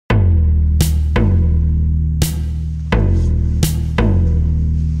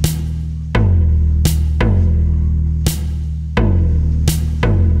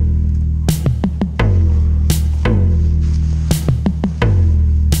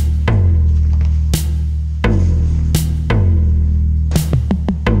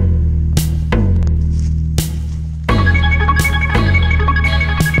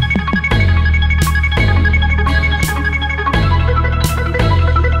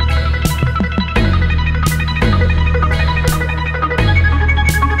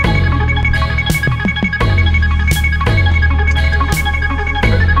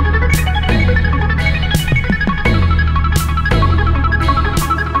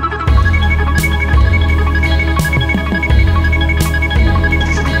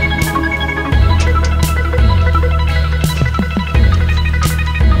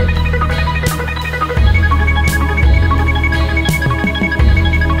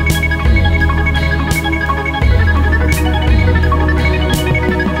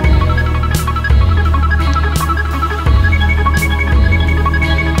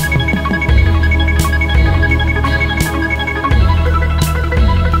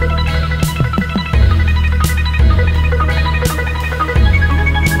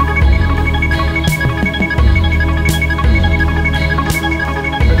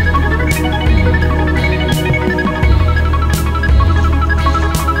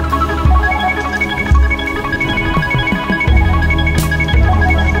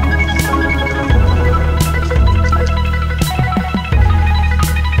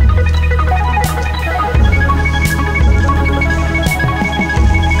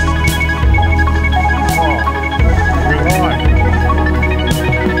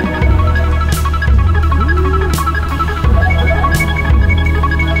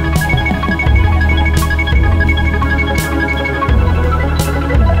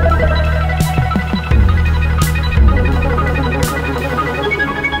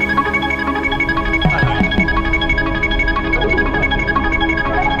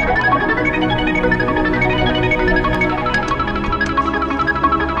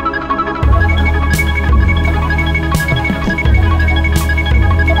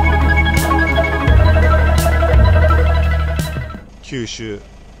Kyushu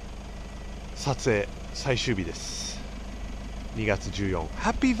撮影最終日です。2月14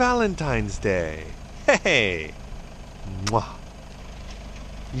 Happy Valentine's Day! へへー、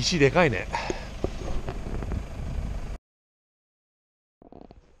石でかいね。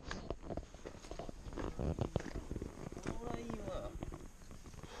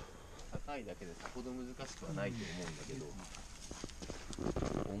高いだけでさほど難しくはないと思うんだけど、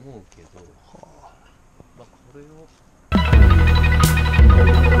まあこれを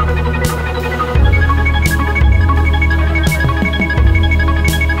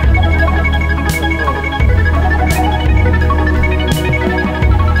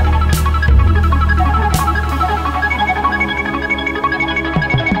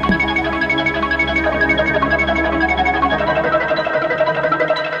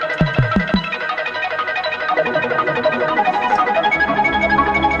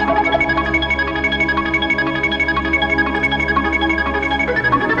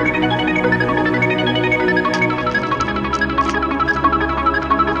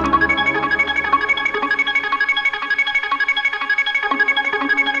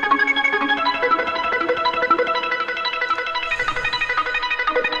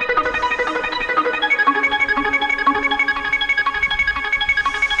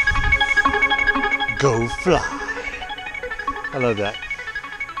Go fly. I love that.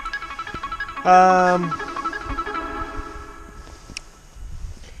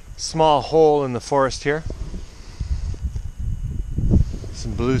 Small hole in the forest here.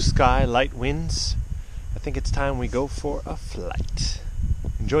 Some blue sky, light winds. I think it's time we go for a flight.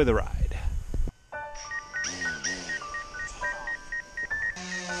 Enjoy the ride.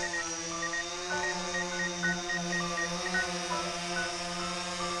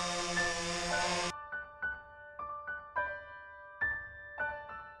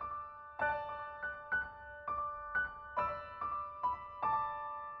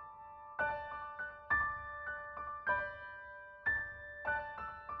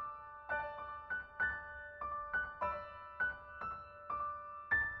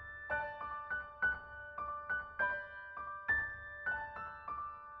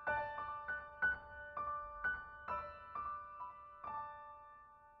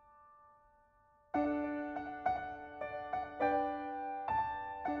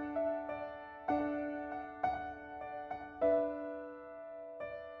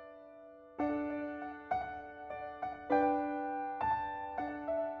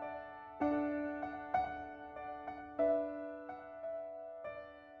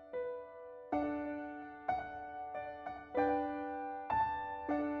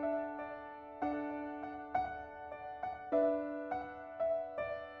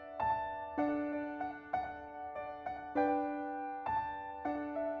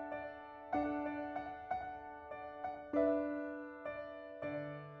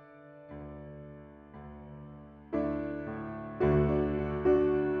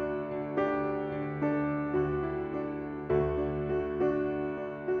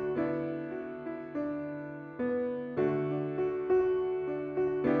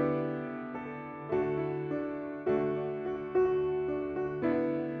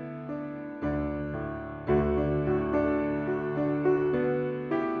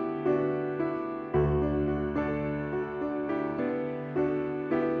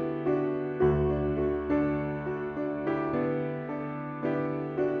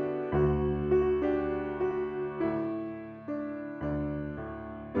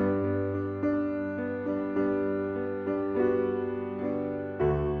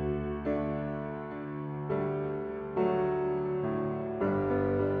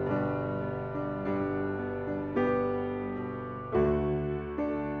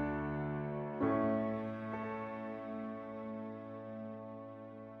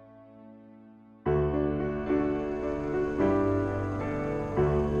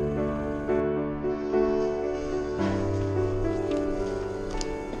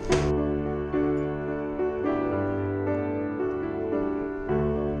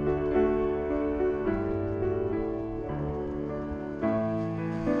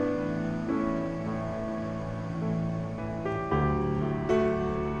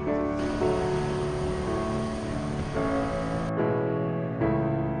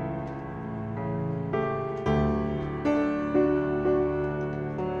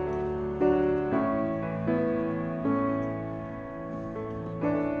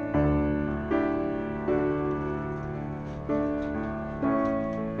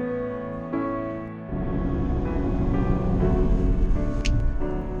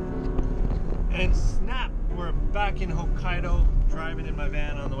 And snap, we're back in Hokkaido, driving in my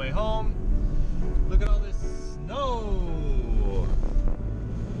van on the way home. Look at all this snow. Whoa.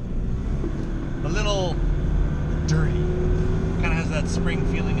 A little dirty. Kind of has that spring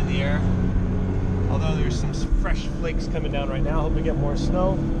feeling in the air. Although there's some fresh flakes coming down right now. Hope we get more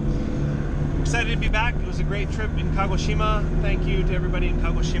snow. Excited to be back. It was a great trip in Kagoshima. Thank you to everybody in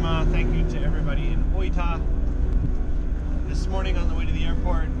Kagoshima. Thank you to everybody in Oita. This morning on the way to the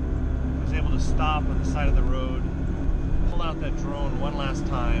airport, I was able to stop on the side of the road, pull out that drone one last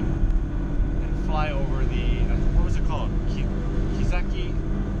time, and fly over the, what was it called? Kizaki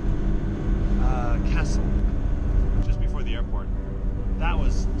Castle, just before the airport. That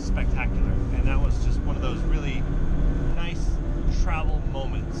was spectacular, and that was just one of those really nice travel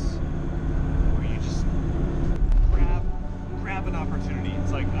moments where you just grab an opportunity.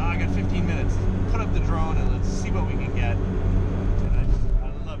 It's like, I got 15 minutes, put up the drone and let's see what we can get. And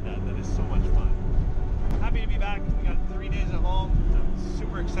I love that. That is so much fun. Happy to be back. We got 3 days at home. I'm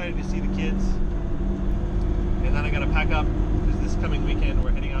super excited to see the kids. And then I gotta pack up because this coming weekend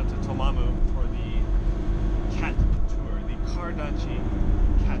we're heading out to Tomamu for the cat tour, the Kardachi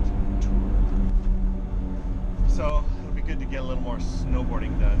cat tour. So it'll be good to get a little more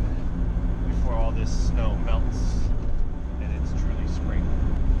snowboarding done before all this snow melts and it's truly spring.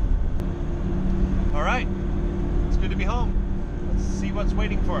 All right, it's good to be home. Let's see what's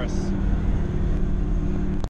waiting for us.